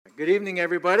Good evening,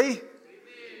 everybody.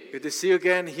 Good to see you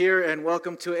again here, and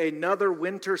welcome to another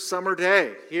winter summer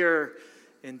day here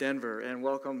in Denver, and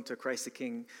welcome to Christ the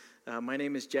King. My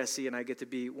name is Jesse, and I get to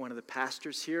be one of the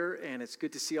pastors here, and it's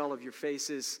good to see all of your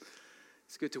faces.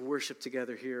 It's good to worship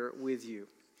together here with you.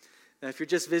 Now, if you're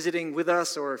just visiting with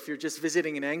us, or if you're just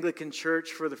visiting an Anglican church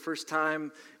for the first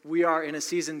time, we are in a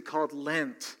season called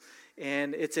Lent,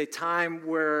 and it's a time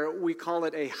where we call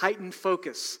it a heightened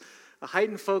focus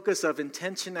of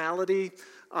intentionality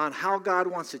on how God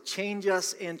wants to change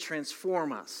us and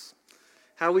transform us.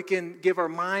 How we can give our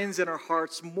minds and our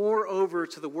hearts more over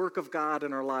to the work of God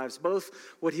in our lives, both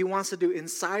what He wants to do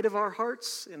inside of our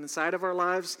hearts and inside of our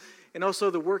lives, and also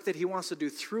the work that He wants to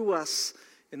do through us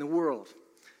in the world.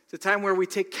 It's a time where we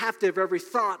take captive every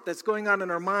thought that's going on in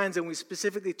our minds, and we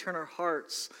specifically turn our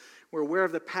hearts. We're aware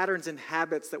of the patterns and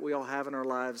habits that we all have in our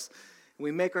lives, and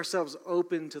we make ourselves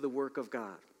open to the work of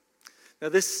God. Now,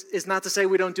 this is not to say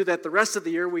we don't do that the rest of the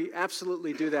year. We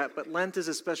absolutely do that. But Lent is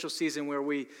a special season where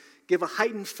we give a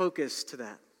heightened focus to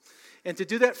that. And to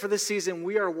do that for this season,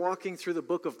 we are walking through the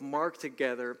book of Mark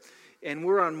together. And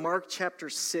we're on Mark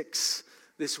chapter 6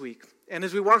 this week. And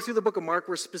as we walk through the book of Mark,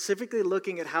 we're specifically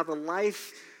looking at how the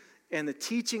life and the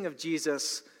teaching of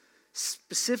Jesus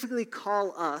specifically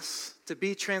call us to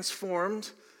be transformed,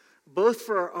 both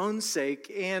for our own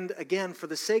sake and, again, for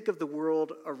the sake of the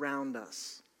world around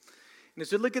us. And as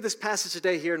we look at this passage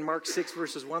today here in Mark 6,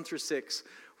 verses 1 through 6,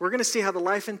 we're going to see how the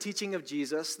life and teaching of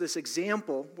Jesus, this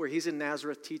example where He's in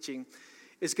Nazareth teaching,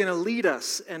 is going to lead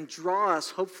us and draw us,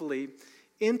 hopefully,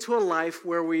 into a life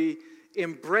where we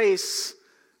embrace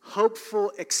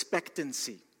hopeful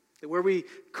expectancy, where we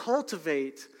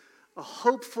cultivate a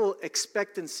hopeful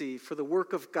expectancy for the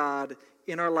work of God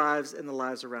in our lives and the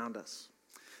lives around us.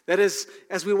 That is,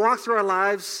 as we walk through our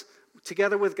lives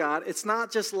together with God, it's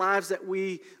not just lives that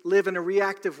we live in a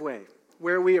reactive way,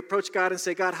 where we approach God and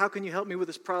say, God, how can you help me with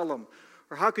this problem?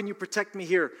 Or how can you protect me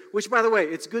here? Which, by the way,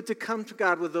 it's good to come to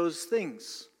God with those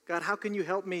things. God, how can you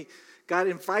help me? God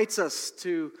invites us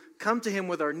to come to Him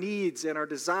with our needs and our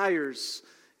desires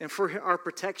and for our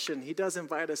protection. He does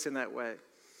invite us in that way.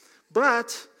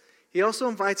 But He also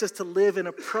invites us to live in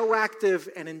a proactive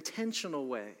and intentional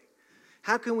way.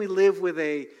 How can we live with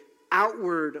a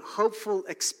outward, hopeful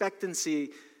expectancy,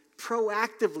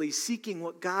 proactively seeking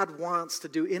what God wants to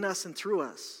do in us and through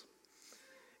us?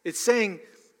 It's saying,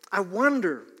 I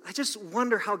just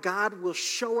wonder how God will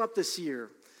show up this year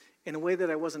in a way that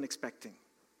I wasn't expecting.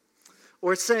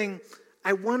 Or it's saying,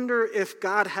 I wonder if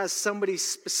God has somebody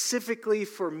specifically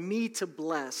for me to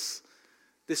bless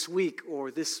this week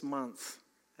or this month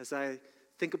as I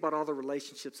think about all the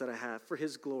relationships that I have for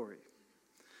His glory.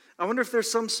 I wonder if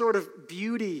there's some sort of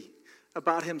beauty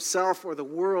about Himself or the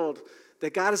world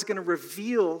that God is going to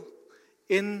reveal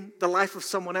in the life of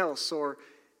someone else or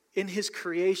in His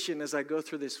creation as I go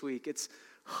through this week. It's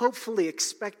hopefully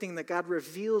expecting that God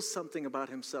reveals something about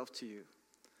Himself to you.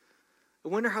 I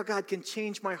wonder how God can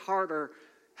change my heart or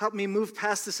help me move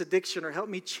past this addiction or help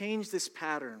me change this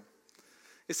pattern.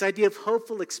 This idea of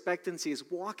hopeful expectancy is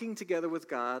walking together with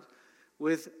God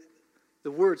with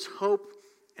the words hope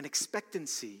and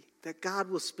expectancy that God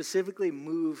will specifically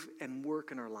move and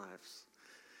work in our lives.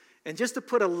 And just to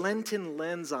put a Lenten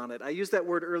lens on it, I used that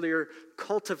word earlier,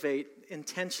 cultivate,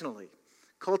 intentionally.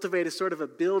 Cultivate is sort of a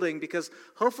building because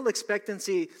hopeful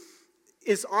expectancy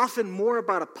is often more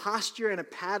about a posture and a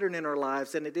pattern in our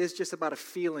lives than it is just about a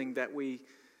feeling that we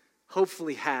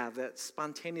hopefully have that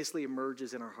spontaneously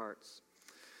emerges in our hearts.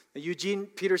 Now, Eugene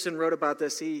Peterson wrote about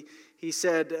this. He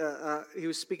said, he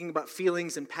was speaking about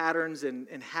feelings and patterns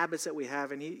and habits that we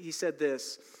have, and he said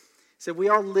this. He said, we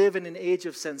all live in an age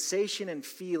of sensation and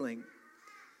feeling.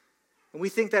 And we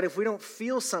think that if we don't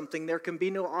feel something, there can be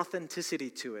no authenticity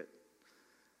to it.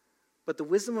 But the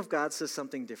wisdom of God says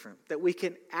something different, that we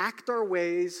can act our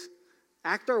way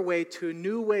to a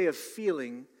new way of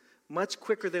feeling much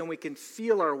quicker than we can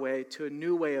feel our way to a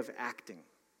new way of acting.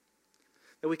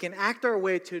 That we can act our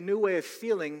way to a new way of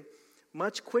feeling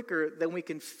much quicker than we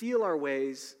can feel our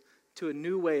ways to a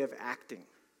new way of acting.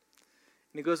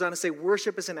 And he goes on to say,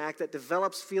 worship is an act that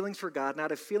develops feelings for God,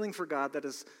 not a feeling for God that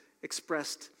is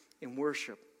expressed in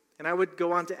worship. And I would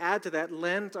go on to add to that,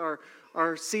 Lent,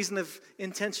 our season of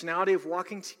intentionality of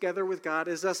walking together with God,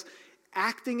 is us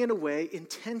acting in a way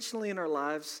intentionally in our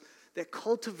lives that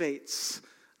cultivates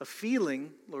a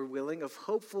feeling, Lord willing, of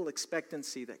hopeful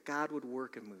expectancy that God would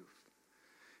work and move.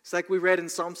 It's like we read in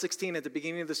Psalm 16 at the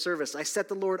beginning of the service. I set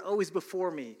the Lord always before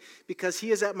me. Because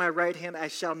He is at my right hand, I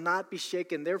shall not be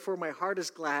shaken. Therefore my heart is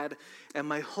glad and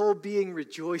my whole being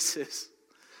rejoices.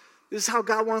 This is how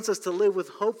God wants us to live, with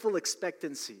hopeful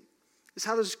expectancy. It's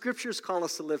how the scriptures call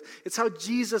us to live. It's how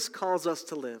Jesus calls us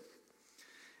to live.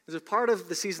 As a part of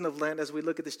the season of Lent, as we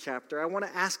look at this chapter, I want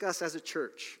to ask us as a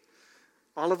church,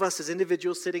 all of us as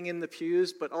individuals sitting in the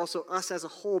pews, but also us as a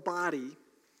whole body,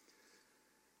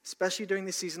 especially during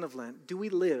the season of Lent, do we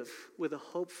live with a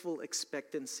hopeful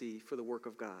expectancy for the work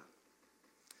of God?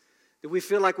 Do we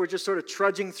feel like we're just sort of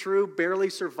trudging through,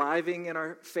 barely surviving in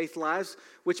our faith lives?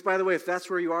 Which, by the way, if that's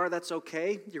where you are, that's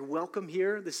okay. You're welcome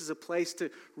here. This is a place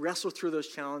to wrestle through those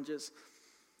challenges.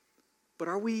 But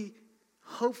are we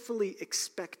hopefully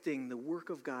expecting the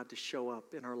work of God to show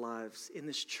up in our lives, in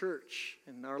this church,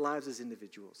 in our lives as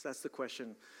individuals? That's the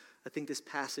question I think this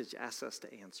passage asks us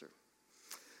to answer.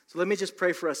 So let me just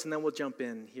pray for us, and then we'll jump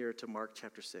in here to Mark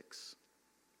chapter 6.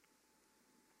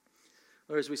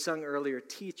 Lord, as we sung earlier,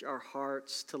 teach our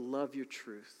hearts to love your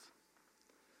truth.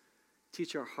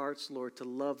 Teach our hearts, Lord, to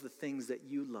love the things that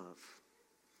you love.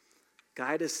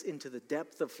 Guide us into the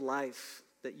depth of life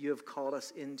that you have called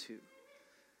us into.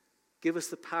 Give us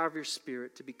the power of your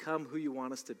Spirit to become who you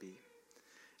want us to be.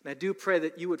 And I do pray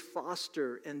that you would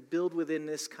foster and build within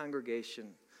this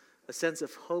congregation a sense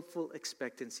of hopeful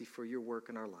expectancy for your work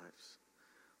in our lives.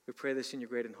 We pray this in your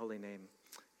great and holy name.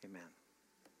 Amen.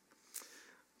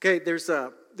 Okay,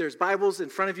 there's Bibles in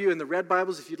front of you in the red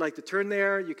Bibles. If you'd like to turn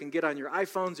there, you can get on your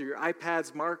iPhones or your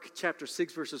iPads, Mark chapter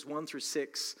 6, verses 1 through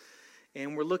 6.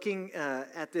 And we're looking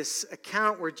at this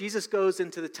account where Jesus goes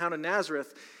into the town of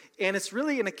Nazareth. And it's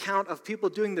really an account of people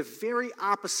doing the very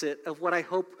opposite of what I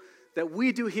hope that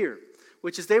we do here,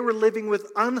 which is they were living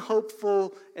with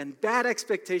unhopeful and bad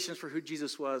expectations for who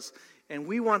Jesus was. And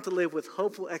we want to live with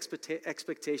hopeful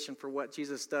expectation for what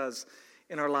Jesus does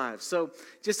in our lives. So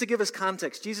just to give us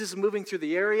context, Jesus is moving through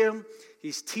the area.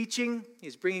 He's teaching.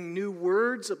 He's bringing new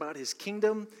words about his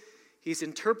kingdom. He's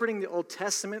interpreting the Old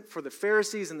Testament for the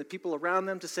Pharisees and the people around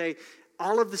them to say,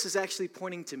 all of this is actually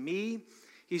pointing to me.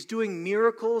 He's doing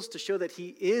miracles to show that he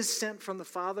is sent from the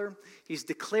Father. He's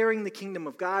declaring the kingdom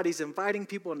of God. He's inviting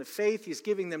people into faith. He's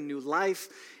giving them new life.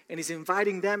 And he's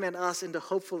inviting them and us into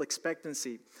hopeful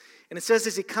expectancy. And it says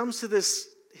as he comes to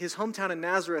his hometown in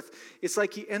Nazareth, it's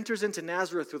like he enters into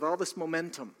Nazareth with all this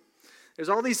momentum. There's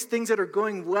all these things that are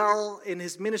going well in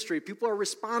his ministry. People are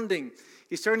responding.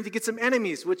 He's starting to get some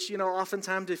enemies, which,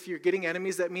 oftentimes if you're getting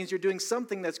enemies, that means you're doing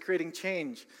something that's creating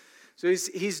change. So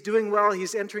he's doing well.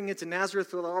 He's entering into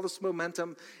Nazareth with all this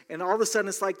momentum. And all of a sudden,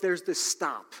 it's like there's this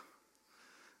stop.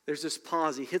 There's this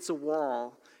pause. He hits a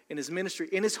wall in his ministry,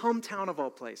 in his hometown of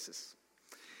all places.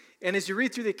 And as you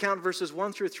read through the account, verses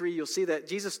 1 through 3, you'll see that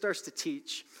Jesus starts to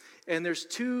teach. And there's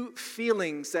two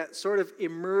feelings that sort of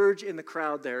emerge in the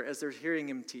crowd there as they're hearing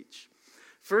him teach.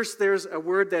 First, there's a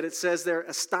word that it says they're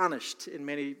astonished in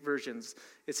many versions.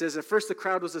 It says at first the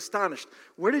crowd was astonished.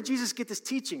 Where did Jesus get this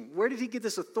teaching? Where did he get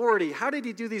this authority? How did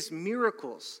he do these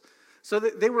miracles? So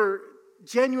that they were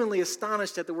genuinely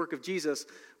astonished at the work of Jesus.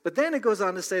 But then it goes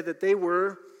on to say that they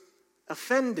were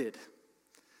offended.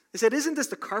 They said, isn't this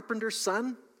the carpenter's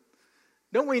son?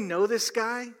 Don't we know this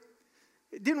guy?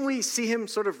 Didn't we see him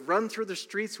sort of run through the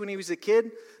streets when he was a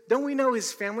kid? Don't we know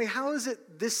his family? How is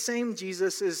it this same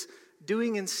Jesus is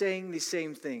doing and saying these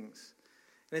same things?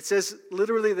 And it says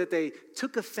literally that they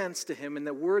took offense to him, and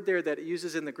the word there that it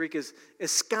uses in the Greek is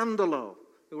skandalo,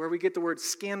 where we get the word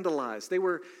scandalized. They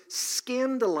were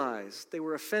scandalized. They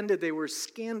were offended. They were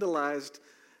scandalized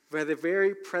by the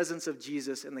very presence of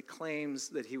Jesus and the claims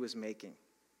that he was making.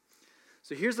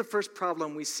 So here's the first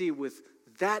problem we see with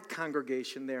that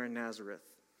congregation there in Nazareth,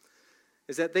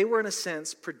 is that they were, in a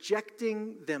sense,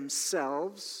 projecting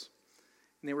themselves,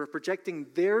 and they were projecting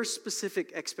their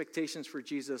specific expectations for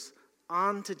Jesus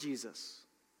onto Jesus.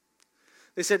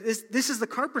 They said, this is the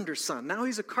carpenter's son. Now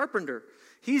he's a carpenter.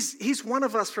 He's one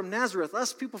of us from Nazareth.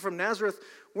 Us people from Nazareth,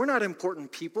 we're not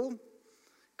important people.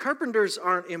 Carpenters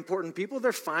aren't important people.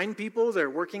 They're fine people. They're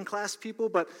working class people,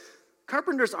 but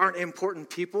carpenters aren't important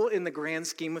people in the grand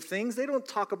scheme of things. They don't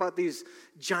talk about these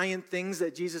giant things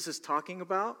that Jesus is talking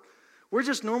about. We're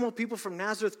just normal people from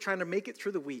Nazareth trying to make it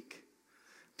through the week.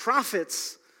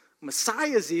 Prophets,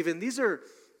 messiahs even, these are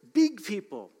big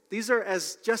people. These are,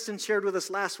 as Justin shared with us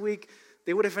last week,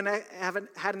 they would have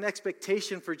had an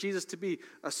expectation for Jesus to be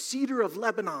a cedar of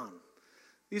Lebanon.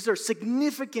 These are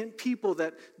significant people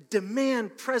that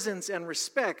demand presence and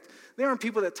respect. They aren't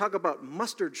people that talk about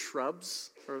mustard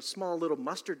shrubs or small little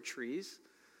mustard trees.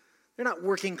 They're not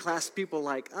working class people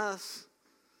like us.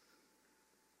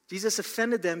 Jesus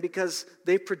offended them because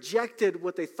they projected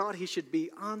what they thought he should be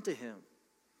onto him.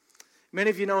 Many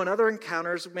of you know in other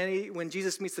encounters, when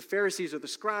Jesus meets the Pharisees or the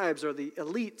scribes or the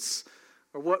elites,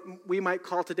 or what we might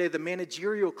call today the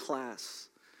managerial class,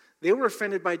 they were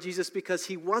offended by Jesus because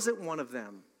he wasn't one of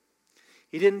them.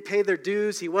 He didn't pay their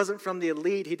dues. He wasn't from the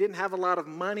elite. He didn't have a lot of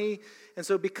money. And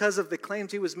so because of the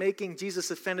claims he was making,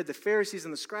 Jesus offended the Pharisees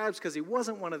and the scribes because he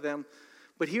wasn't one of them.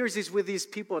 But he's with these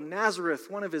people in Nazareth,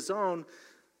 one of his own.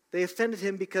 They offended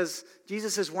him because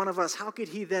Jesus is one of us. How could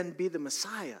he then be the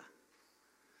Messiah?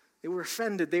 They were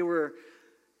offended. They were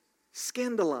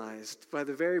scandalized by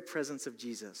the very presence of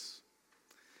Jesus.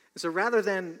 And so rather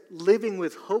than living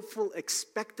with hopeful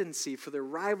expectancy for the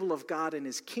arrival of God and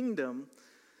his kingdom,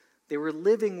 they were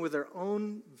living with their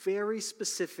own very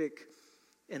specific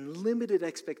and limited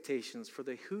expectations for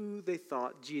who they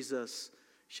thought Jesus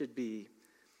should be.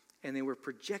 And they were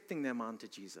projecting them onto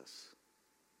Jesus.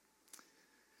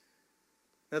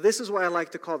 Now, this is why I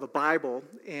like to call the Bible,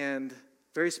 and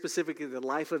very specifically the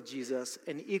life of Jesus,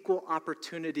 an equal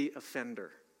opportunity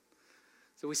offender.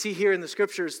 So we see here in the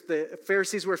scriptures, the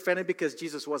Pharisees were offended because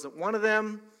Jesus wasn't one of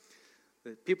them.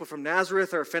 The people from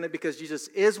Nazareth are offended because Jesus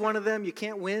is one of them. You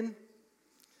can't win.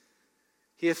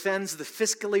 He offends the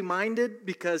fiscally minded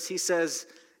because he says,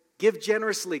 give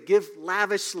generously, give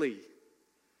lavishly.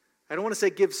 I don't want to say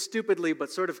give stupidly,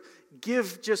 but sort of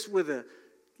give just with a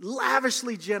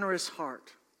lavishly generous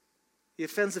heart. He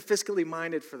offends the fiscally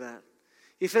minded for that.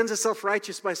 He offends the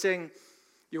self-righteous by saying,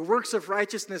 your works of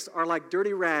righteousness are like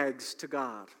dirty rags to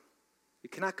God. You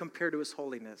cannot compare to his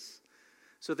holiness.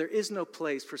 So there is no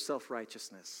place for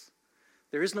self-righteousness.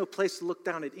 There is no place to look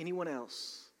down at anyone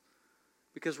else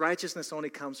because righteousness only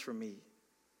comes from me.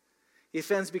 He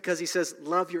offends because he says,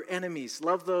 love your enemies.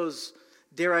 Love those,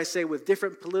 dare I say, with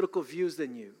different political views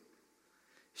than you.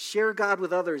 Share God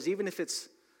with others, even if it's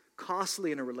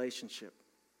costly in a relationship.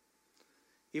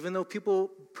 Even though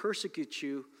people persecute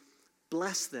you,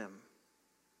 bless them.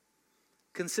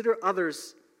 Consider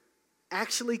others,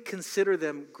 actually consider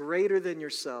them greater than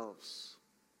yourselves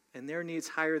and their needs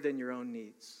higher than your own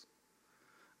needs.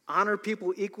 Honor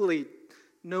people equally,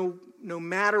 no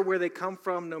matter where they come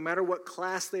from, no matter what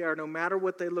class they are, no matter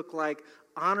what they look like.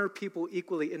 Honor people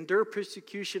equally. Endure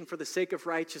persecution for the sake of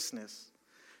righteousness.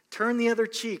 Turn the other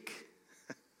cheek.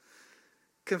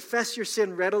 Confess your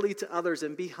sin readily to others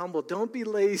and be humble. Don't be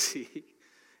lazy.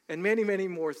 And many, many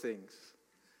more things.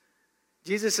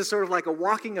 Jesus is sort of like a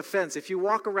walking offense. If you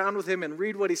walk around with him and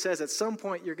read what he says, at some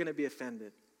point you're going to be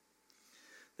offended.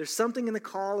 There's something in the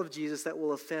call of Jesus that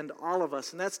will offend all of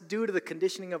us, and that's due to the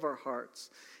conditioning of our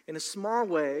hearts. In a small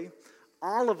way,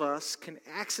 all of us can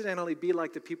accidentally be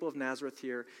like the people of Nazareth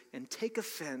here and take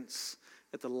offense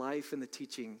at the life and the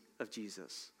teaching of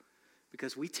Jesus.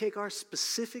 Because we take our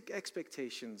specific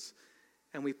expectations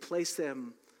and we place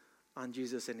them on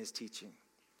Jesus and his teaching.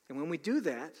 And when we do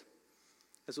that,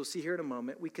 as we'll see here in a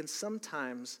moment, we can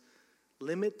sometimes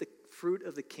limit the fruit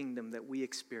of the kingdom that we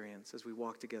experience as we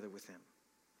walk together with him.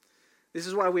 This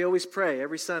is why we always pray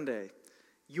every Sunday,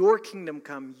 your kingdom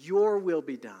come, your will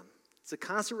be done. It's a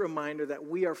constant reminder that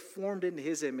we are formed into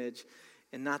his image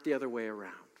and not the other way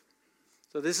around.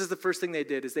 So this is the first thing they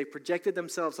did, is they projected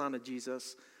themselves onto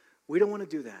Jesus. We don't want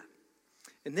to do that.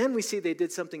 And then we see they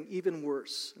did something even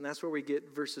worse, and that's where we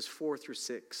get verses 4 through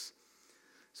 6.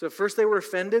 So first they were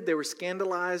offended, they were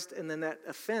scandalized, and then that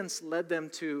offense led them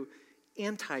to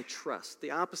anti-trust,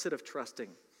 the opposite of trusting.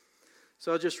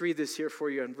 So I'll just read this here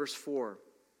for you in verse 4.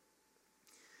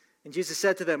 And Jesus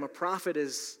said to them, a prophet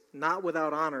is not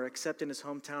without honor except in his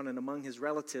hometown and among his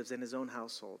relatives and his own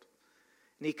household.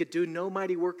 And he could do no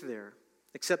mighty work there,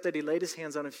 except that he laid his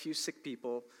hands on a few sick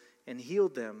people and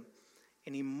healed them,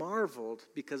 and he marveled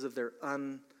because of their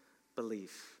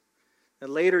unbelief.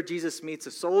 And later, Jesus meets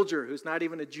a soldier who's not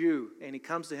even a Jew, and he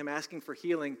comes to him asking for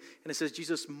healing, and it says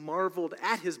Jesus marveled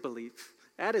at his belief,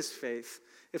 at his faith.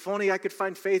 If only I could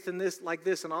find faith in this, like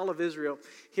this, in all of Israel.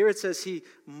 Here it says he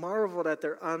marveled at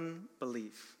their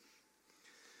unbelief.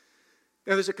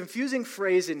 Now, there's a confusing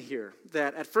phrase in here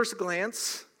that at first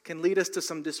glance can lead us to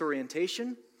some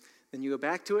disorientation. Then you go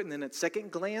back to it, and then at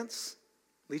second glance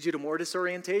leads you to more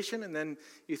disorientation, and then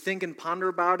you think and ponder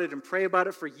about it and pray about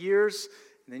it for years,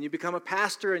 and then you become a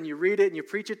pastor and you read it and you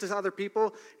preach it to other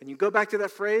people, and you go back to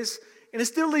that phrase, and it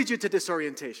still leads you to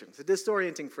disorientation. It's a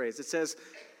disorienting phrase. It says,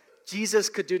 Jesus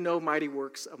could do no mighty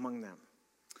works among them.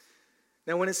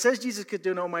 Now, when it says Jesus could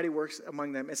do no mighty works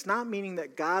among them, it's not meaning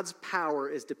that God's power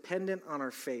is dependent on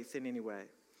our faith in any way.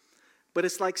 But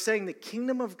it's like saying the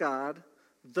kingdom of God,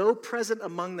 though present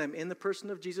among them in the person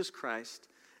of Jesus Christ,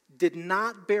 did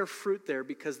not bear fruit there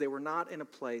because they were not in a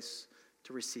place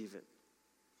to receive it.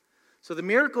 So the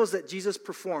miracles that Jesus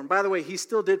performed, by the way, he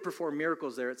still did perform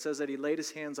miracles there. It says that he laid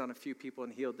his hands on a few people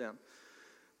and healed them.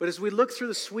 But as we look through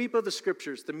the sweep of the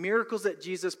scriptures, the miracles that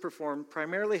Jesus performed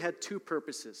primarily had two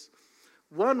purposes.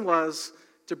 One was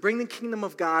to bring the kingdom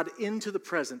of God into the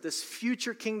present, this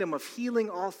future kingdom of healing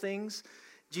all things.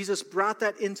 Jesus brought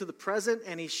that into the present,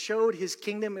 and he showed his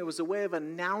kingdom. It was a way of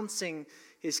announcing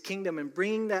his kingdom and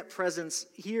bringing that presence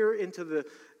here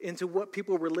into what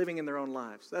people were living in their own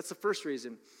lives. That's the first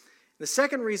reason. The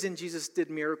second reason Jesus did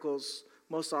miracles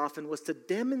most often was to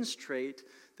demonstrate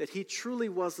that he truly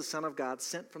was the Son of God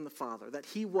sent from the Father, that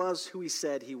he was who he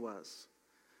said he was.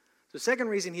 The second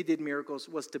reason he did miracles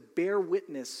was to bear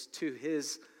witness to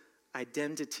his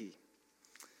identity.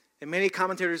 And many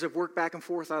commentators have worked back and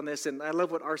forth on this, and I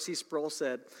love what R.C. Sproul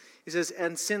said. He says,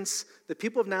 and since the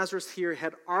people of Nazareth here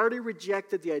had already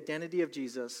rejected the identity of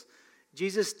Jesus,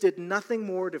 Jesus did nothing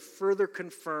more to further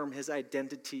confirm his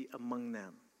identity among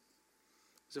them.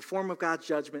 It was a form of God's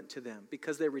judgment to them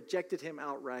because they rejected him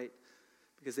outright,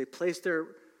 because they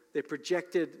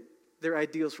projected their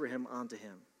ideals for him onto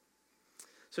him.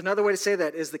 So another way to say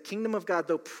that is the kingdom of God,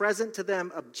 though present to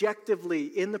them objectively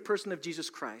in the person of Jesus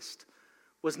Christ,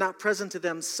 was not present to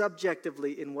them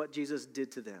subjectively in what Jesus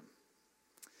did to them.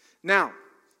 Now,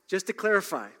 just to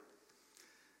clarify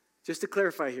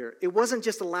here, it wasn't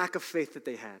just a lack of faith that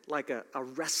they had, like a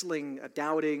wrestling, a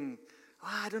doubting,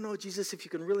 I don't know, Jesus, if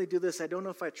you can really do this. I don't know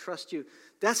if I trust you.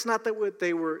 That's not what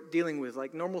they were dealing with,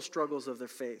 like normal struggles of their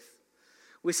faith.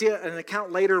 We see an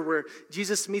account later where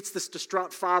Jesus meets this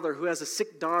distraught father who has a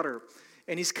sick daughter,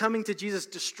 and he's coming to Jesus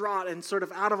distraught and sort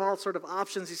of out of all sort of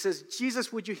options. He says,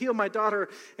 Jesus, would you heal my daughter?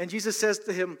 And Jesus says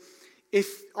to him, if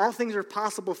all things are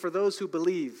possible for those who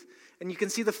believe. And you can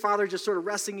see the father just sort of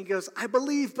wrestling. He goes, I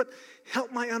believe, but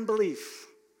help my unbelief.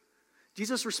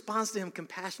 Jesus responds to him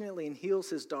compassionately and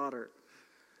heals his daughter.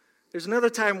 There's another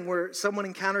time where someone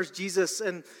encounters Jesus,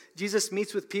 and Jesus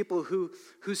meets with people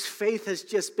whose faith has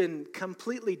just been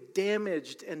completely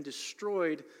damaged and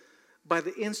destroyed by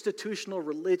the institutional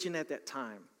religion at that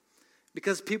time.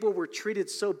 Because people were treated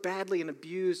so badly and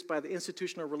abused by the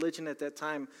institutional religion at that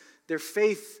time, their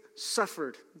faith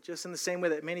suffered, just in the same way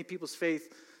that many people's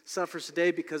faith suffers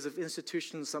today because of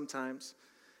institutions sometimes.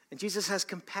 And Jesus has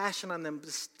compassion on them,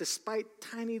 despite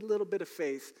tiny little bit of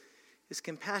faith, his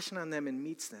compassion on them and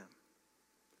meets them.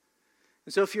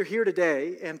 And so if you're here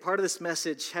today and part of this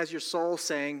message has your soul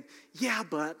saying, yeah,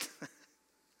 but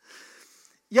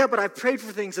I've prayed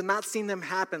for things and not seen them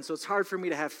happen, so it's hard for me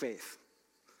to have faith.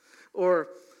 Or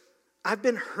I've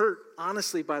been hurt,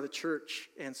 honestly, by the church,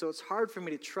 and so it's hard for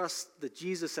me to trust the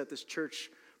Jesus that this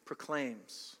church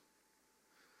proclaims.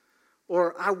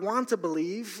 Or I want to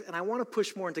believe, and I want to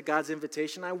push more into God's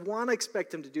invitation. I want to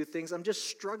expect him to do things. I'm just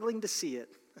struggling to see it.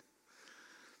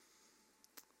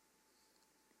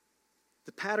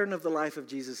 The pattern of the life of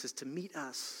Jesus is to meet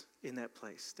us in that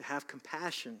place, to have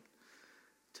compassion,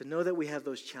 to know that we have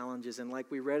those challenges. And like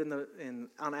we read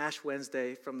on Ash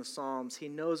Wednesday from the Psalms, he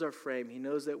knows our frame. He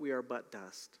knows that we are but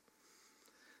dust.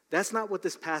 That's not what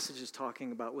this passage is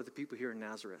talking about with the people here in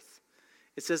Nazareth.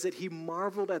 It says that he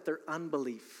marveled at their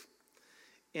unbelief.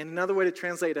 And another way to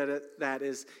translate that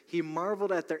is he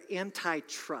marveled at their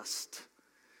anti-trust.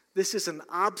 This is an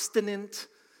obstinate.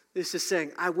 This is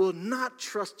saying, I will not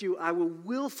trust you. I will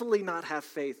willfully not have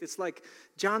faith. It's like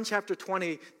John chapter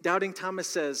 20, doubting Thomas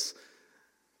says,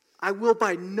 I will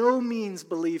by no means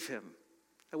believe him.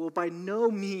 I will by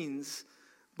no means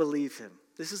believe him.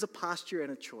 This is a posture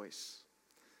and a choice.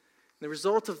 And the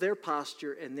result of their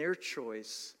posture and their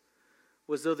choice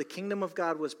was though the kingdom of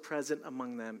God was present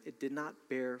among them, it did not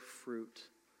bear fruit.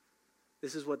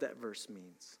 This is what that verse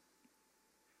means.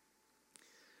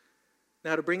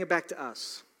 Now to bring it back to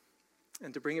us,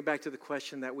 and to bring it back to the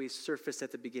question that we surfaced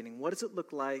at the beginning, what does it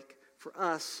look like for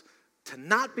us to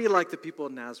not be like the people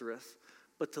of Nazareth,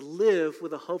 but to live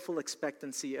with a hopeful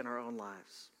expectancy in our own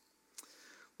lives?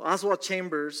 Well, Oswald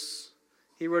Chambers,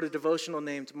 he wrote a devotional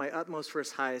named My Utmost for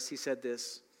His Highest. He said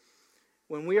this,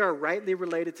 when we are rightly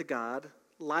related to God,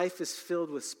 life is filled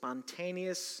with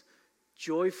spontaneous,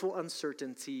 joyful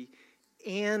uncertainty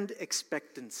and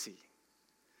expectancy.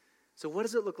 So what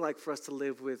does it look like for us to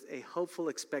live with a hopeful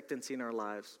expectancy in our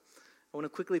lives? I want to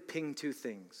quickly ping two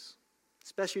things,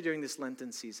 especially during this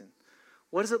Lenten season.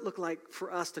 What does it look like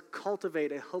for us to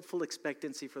cultivate a hopeful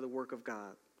expectancy for the work of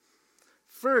God?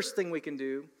 First thing we can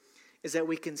do is that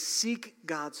we can seek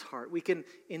God's heart. We can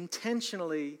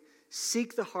intentionally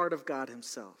seek the heart of God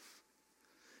himself.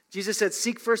 Jesus said,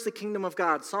 seek first the kingdom of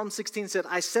God. Psalm 16 said,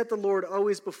 I set the Lord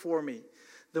always before me.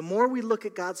 The more we look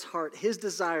at God's heart, his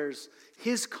desires,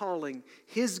 his calling,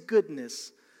 his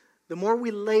goodness, the more we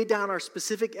lay down our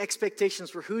specific expectations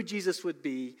for who Jesus would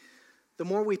be, the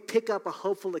more we pick up a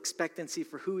hopeful expectancy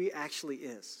for who he actually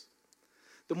is.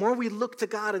 The more we look to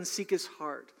God and seek his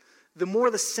heart, the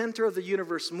more the center of the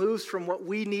universe moves from what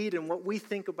we need and what we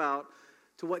think about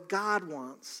to what God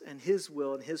wants and his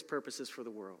will and his purposes for the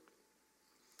world.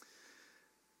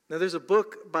 Now, there's a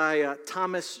book by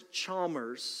Thomas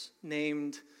Chalmers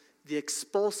named The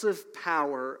Expulsive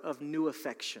Power of New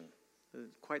Affection.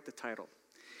 Quite the title.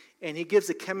 And he gives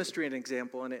a chemistry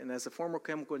example in it, and as a former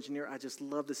chemical engineer, I just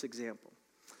love this example.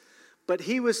 But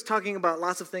he was talking about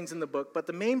lots of things in the book, but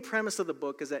the main premise of the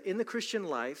book is that in the Christian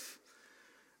life,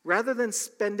 rather than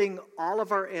spending all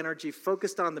of our energy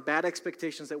focused on the bad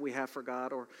expectations that we have for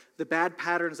God, or the bad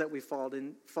patterns that we've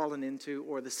fallen into,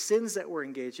 or the sins that we're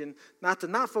engaged in, not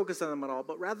focus on them at all,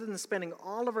 but rather than spending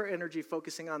all of our energy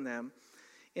focusing on them,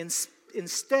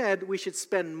 instead we should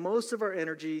spend most of our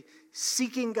energy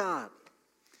seeking God,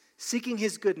 seeking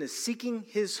His goodness, seeking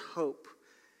His hope.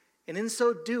 And in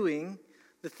so doing,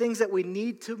 the things that we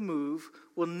need to move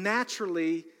will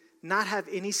naturally not have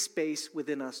any space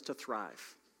within us to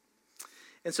thrive.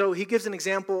 And so he gives an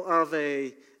example of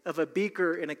a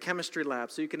beaker in a chemistry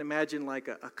lab. So you can imagine like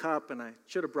a cup, and I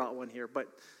should have brought one here, but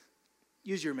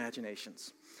use your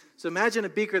imaginations. So imagine a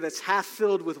beaker that's half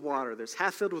filled with water. There's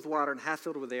half filled with water and half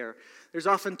filled with air. There's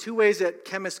often two ways that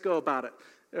chemists go about it.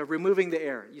 Removing the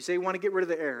air. You say you want to get rid of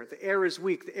the air. The air is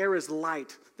weak. The air is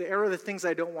light. The air are the things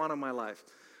I don't want in my life.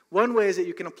 One way is that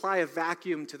you can apply a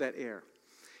vacuum to that air.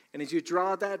 And as you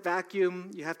draw that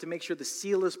vacuum, you have to make sure the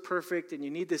seal is perfect, and you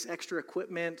need this extra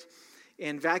equipment.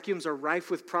 And vacuums are rife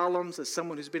with problems. As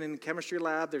someone who's been in the chemistry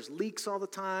lab, there's leaks all the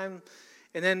time.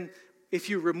 And then if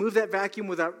you remove that vacuum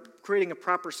without creating a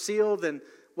proper seal, then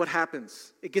what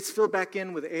happens? It gets filled back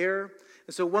in with air.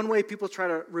 And so one way people try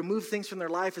to remove things from their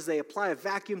life is they apply a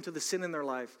vacuum to the sin in their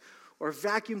life, or a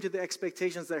vacuum to the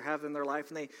expectations they have in their life,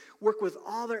 and they work with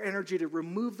all their energy to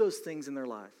remove those things in their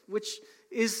life, which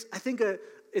is, I think,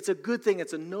 it's a good thing.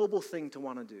 It's a noble thing to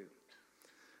want to do.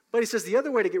 But he says the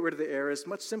other way to get rid of the air is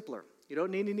much simpler. You don't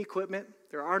need any equipment.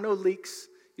 There are no leaks.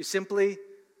 You simply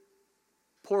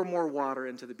pour more water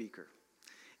into the beaker.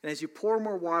 And as you pour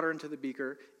more water into the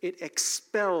beaker, it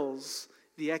expels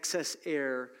the excess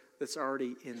air that's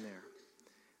already in there.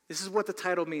 This is what the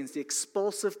title means, the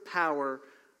expulsive power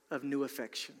of new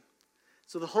affection.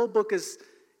 So the whole book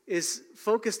is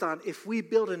focused on if we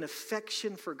build an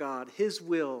affection for God, His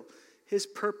will, His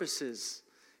purposes,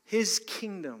 His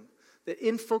kingdom, that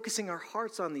in focusing our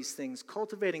hearts on these things,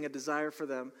 cultivating a desire for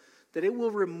them, that it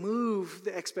will remove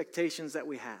the expectations that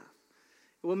we have.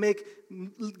 It will make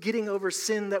getting over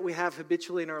sin that we have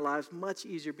habitually in our lives much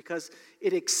easier because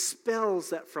it expels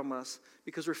that from us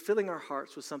because we're filling our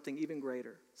hearts with something even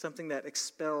greater, something that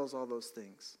expels all those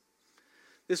things.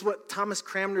 This is what Thomas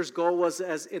Cranmer's goal was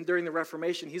during the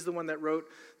Reformation. He's the one that wrote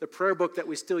the prayer book that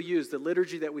we still use, the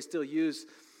liturgy that we still use.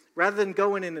 Rather than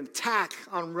go in and attack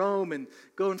on Rome and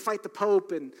go and fight the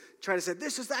Pope and try to say,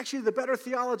 this is actually the better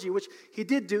theology, which he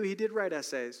did do. He did write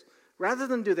essays. Rather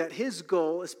than do that, his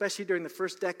goal, especially during the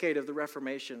first decade of the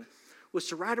Reformation, was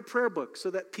to write a prayer book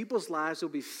so that people's lives will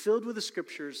be filled with the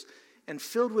Scriptures and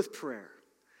filled with prayer.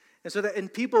 And so that in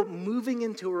people moving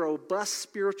into a robust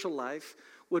spiritual life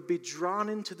would be drawn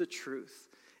into the truth.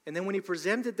 And then when he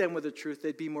presented them with the truth,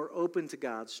 they'd be more open to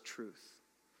God's truth.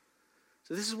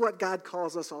 So this is what God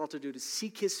calls us all to do, to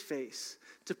seek His face,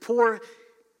 to pour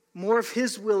more of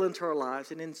His will into our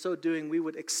lives, and in so doing, we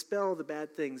would expel the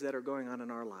bad things that are going on in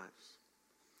our lives.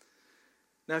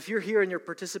 Now, if you're here and you're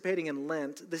participating in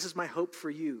Lent, this is my hope for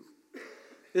you.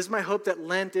 This is my hope that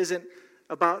Lent isn't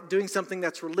about doing something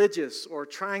that's religious or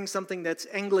trying something that's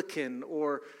Anglican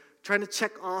or trying to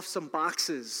check off some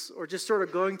boxes or just sort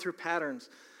of going through patterns.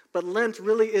 But Lent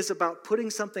really is about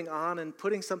putting something on and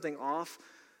putting something off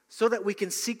so that we can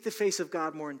seek the face of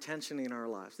God more intentionally in our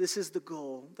lives. This is the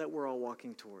goal that we're all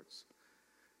walking towards,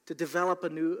 to develop a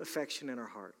new affection in our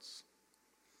hearts.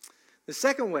 The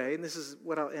second way, and this is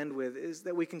what I'll end with, is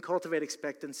that we can cultivate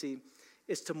expectancy,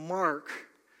 is to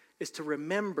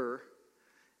remember.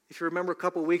 If you remember a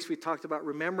couple of weeks, we talked about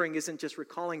remembering isn't just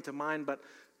recalling to mind, but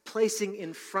placing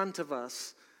in front of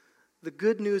us the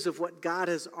good news of what God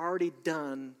has already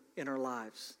done in our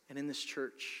lives and in this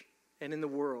church and in the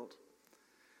world.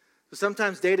 So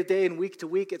sometimes day to day and week to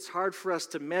week, it's hard for us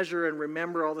to measure and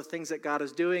remember all the things that God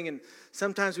is doing. And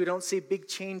sometimes we don't see big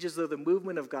changes of the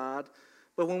movement of God.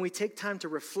 But when we take time to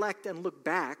reflect and look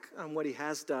back on what He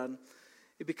has done,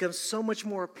 it becomes so much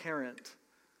more apparent,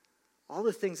 all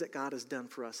the things that God has done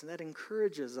for us. And that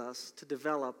encourages us to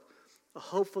develop a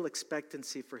hopeful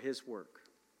expectancy for His work.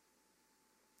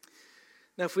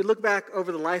 Now, if we look back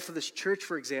over the life of this church,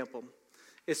 for example,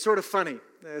 it's sort of funny,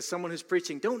 as someone who's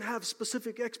preaching, don't have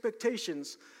specific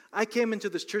expectations. I came into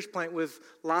this church plant with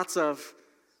lots of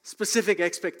specific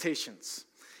expectations.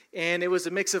 And it was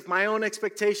a mix of my own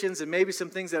expectations and maybe some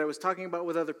things that I was talking about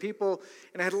with other people.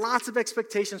 And I had lots of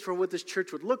expectations for what this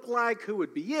church would look like, who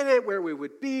would be in it, where we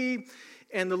would be.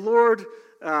 And the Lord,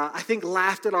 I think,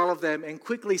 laughed at all of them and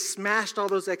quickly smashed all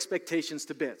those expectations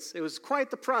to bits. It was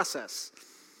quite the process.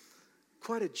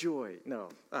 Quite a joy. No.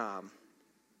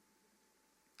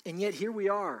 And yet here we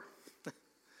are.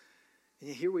 And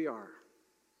yet here we are.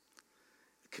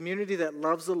 A community that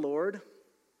loves the Lord.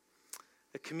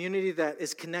 A community that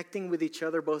is connecting with each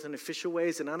other both in official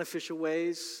ways and unofficial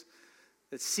ways.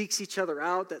 That seeks each other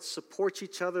out, that supports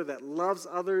each other, that loves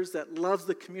others, that loves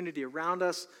the community around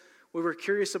us. We were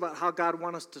curious about how God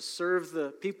wants us to serve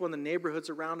the people in the neighborhoods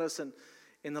around us. And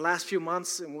in the last few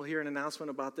months, and we'll hear an announcement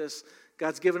about this,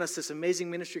 God's given us this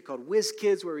amazing ministry called Whiz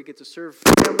Kids, where we get to serve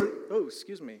family. Oh,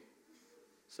 excuse me.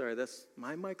 Sorry, that's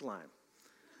my mic line.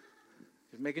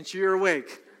 Just making sure you're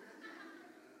awake.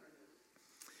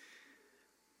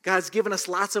 God's given us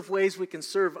lots of ways we can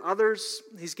serve others.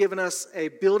 He's given us a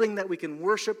building that we can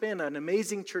worship in, an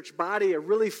amazing church body, a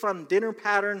really fun dinner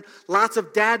pattern, lots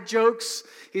of dad jokes.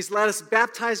 He's let us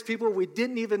baptize people we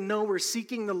didn't even know were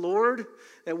seeking the Lord,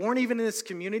 that weren't even in this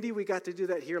community. We got to do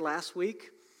that here last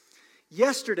week.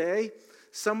 Yesterday,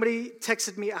 somebody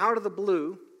texted me out of the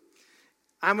blue,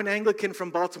 "I'm an Anglican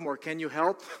from Baltimore. Can you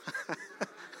help?"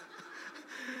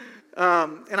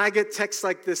 And I get texts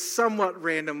like this somewhat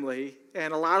randomly,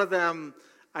 and a lot of them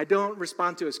I don't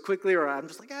respond to as quickly, or I'm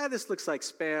just like, this looks like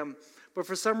spam. But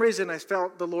for some reason, I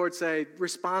felt the Lord say,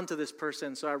 respond to this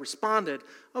person. So I responded,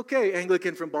 "Okay,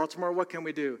 Anglican from Baltimore, what can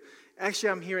we do?" Actually,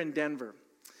 I'm here in Denver.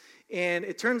 And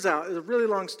it turns out, it's a really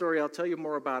long story, I'll tell you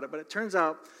more about it, but it turns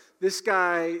out this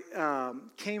guy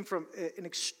came from an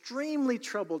extremely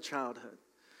troubled childhood.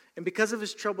 And because of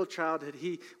his troubled childhood,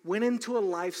 he went into a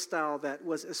lifestyle that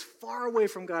was as far away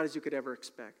from God as you could ever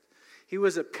expect. He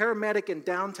was a paramedic in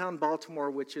downtown Baltimore,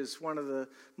 which is one of the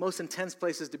most intense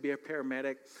places to be a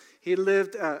paramedic. He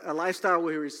lived a lifestyle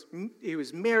where he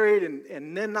was married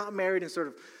and then not married and sort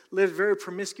of lived a very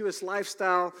promiscuous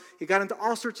lifestyle. He got into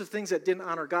all sorts of things that didn't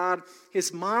honor God.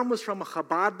 His mom was from a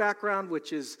Chabad background,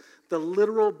 which is the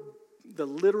literal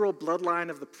bloodline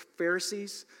of the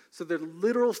Pharisees. So they're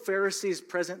literal Pharisees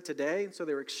present today. So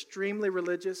they were extremely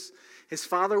religious. His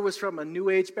father was from a New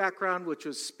Age background, which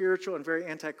was spiritual and very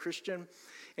anti-Christian.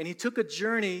 And he took a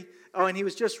journey, and he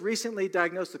was just recently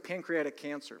diagnosed with pancreatic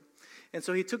cancer. And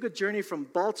so he took a journey from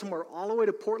Baltimore all the way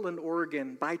to Portland,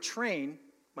 Oregon, by train,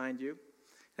 mind you.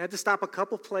 And had to stop a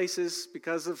couple places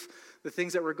because of the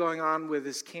things that were going on with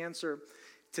his cancer,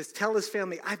 to tell his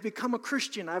family, "I've become a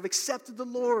Christian. I've accepted the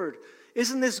Lord.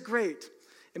 Isn't this great?"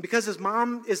 And because his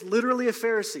mom is literally a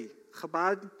Pharisee,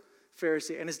 Chabad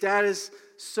Pharisee, and his dad is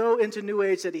so into New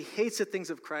Age that he hates the things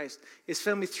of Christ, his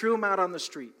family threw him out on the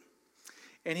street.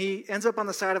 And he ends up on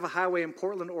the side of a highway in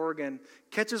Portland, Oregon,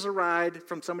 catches a ride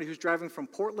from somebody who's driving from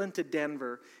Portland to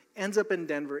Denver, ends up in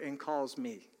Denver, and calls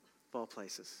me, of all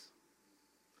places.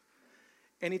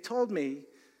 And he told me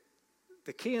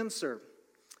the cancer,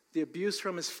 the abuse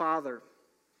from his father,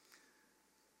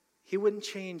 he wouldn't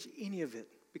change any of it,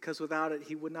 because without it,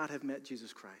 he would not have met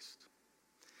Jesus Christ.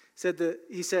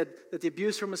 He said that the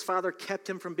abuse from his father kept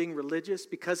him from being religious.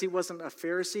 Because he wasn't a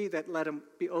Pharisee, that let him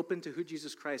be open to who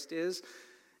Jesus Christ is.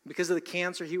 Because of the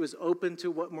cancer, he was open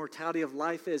to what mortality of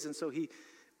life is. And so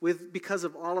because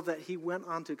of all of that, he went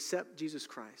on to accept Jesus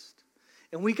Christ.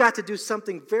 And we got to do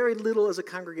something very little as a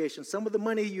congregation. Some of the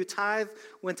money you tithe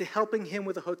went to helping him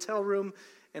with a hotel room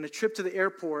and a trip to the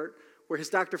airport, where his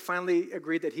doctor finally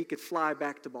agreed that he could fly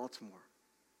back to Baltimore.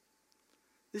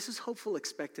 This is hopeful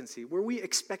expectancy. Were we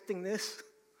expecting this?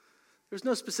 There's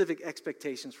no specific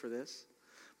expectations for this.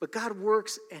 But God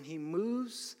works and he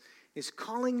moves. He's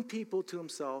calling people to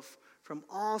himself from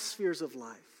all spheres of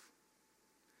life.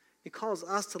 He calls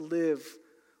us to live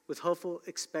with hopeful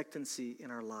expectancy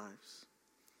in our lives.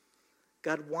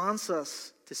 God wants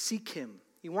us to seek him.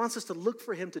 He wants us to look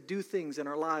for him to do things in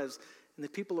our lives and the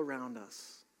people around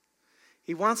us.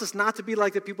 He wants us not to be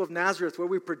like the people of Nazareth, where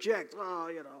we project,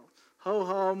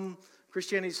 ho-hum,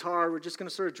 Christianity's hard, we're just going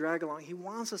to sort of drag along. He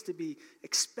wants us to be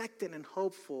expectant and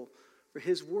hopeful for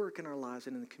his work in our lives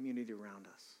and in the community around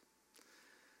us.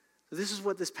 So this is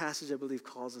what this passage, I believe,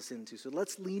 calls us into. So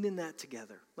let's lean in that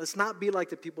together. Let's not be like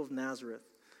the people of Nazareth,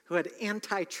 who had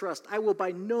anti-trust. I will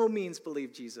by no means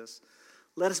believe Jesus.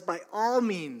 Let us by all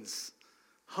means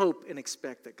hope and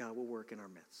expect that God will work in our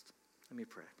midst. Let me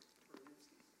pray.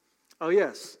 Oh,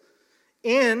 yes.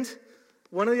 And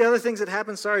one of the other things that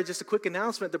happened, just a quick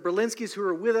announcement, the Berlinskis who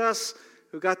were with us,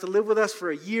 who got to live with us for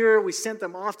a year, we sent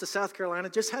them off to South Carolina,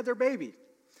 just had their baby.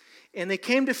 And they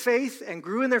came to faith and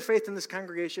grew in their faith in this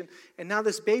congregation, and now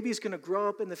this baby is going to grow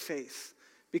up in the faith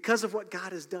because of what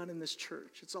God has done in this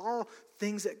church. It's all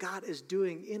things that God is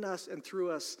doing in us and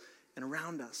through us and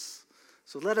around us.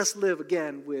 So let us live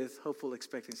again with hopeful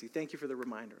expectancy. Thank you for the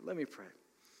reminder. Let me pray.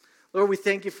 Lord, we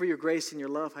thank you for your grace and your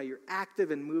love, how you're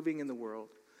active and moving in the world.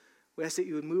 We ask that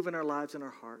you would move in our lives and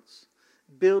our hearts.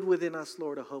 Build within us,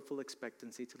 Lord, a hopeful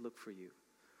expectancy to look for you.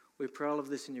 We pray all of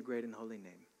this in your great and holy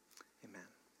name. Amen.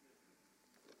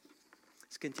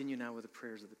 Let's continue now with the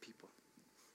prayers of the people.